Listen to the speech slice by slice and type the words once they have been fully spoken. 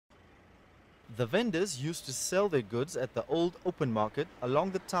The vendors used to sell their goods at the old open market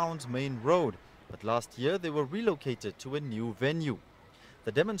along the town's main road, but last year they were relocated to a new venue.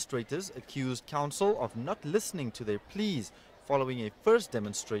 The demonstrators accused council of not listening to their pleas following a first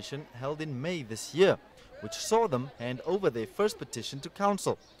demonstration held in May this year, which saw them hand over their first petition to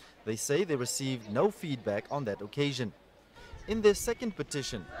council. They say they received no feedback on that occasion. In their second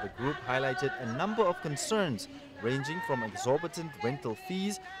petition, the group highlighted a number of concerns ranging from exorbitant rental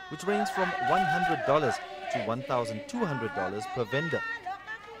fees, which range from $100 to $1,200 per vendor.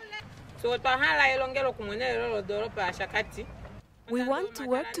 We want to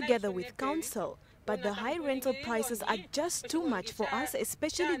work together with council, but the high rental prices are just too much for us,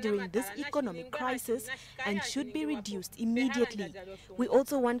 especially during this economic crisis, and should be reduced immediately. We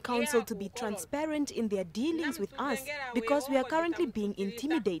also want council to be transparent in their dealings with us because we are currently being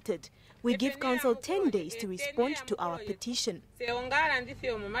intimidated. We give council 10 days to respond to our petition.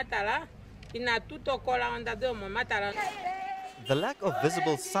 The lack of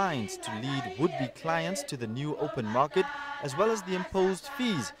visible signs to lead would-be clients to the new open market, as well as the imposed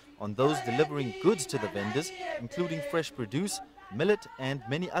fees on those delivering goods to the vendors, including fresh produce, millet and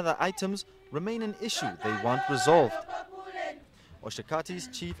many other items, remain an issue they want resolved. Oshakati's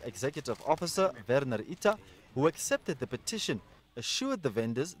Chief Executive Officer, Werner Ita, who accepted the petition, assured the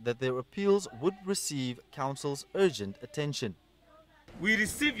vendors that their appeals would receive council's urgent attention. We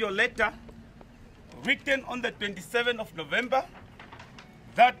received your letter written on the 27th of November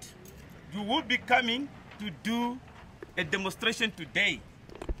that you will be coming to do a demonstration today.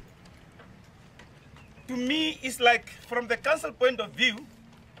 To me, it's like, from the council point of view,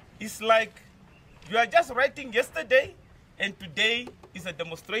 it's like you are just writing yesterday and today is a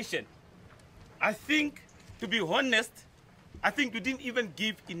demonstration. I think, to be honest, I think you didn't even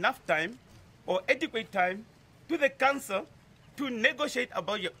give enough time or adequate time to the council to negotiate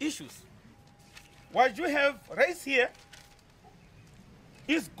about your issues. What you have raised here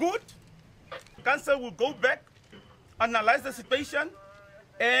is good. The council will go back, analyze the situation,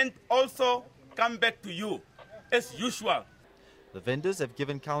 and also come back to you as usual. The vendors have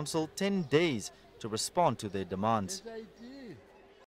given council 10 days to respond to their demands.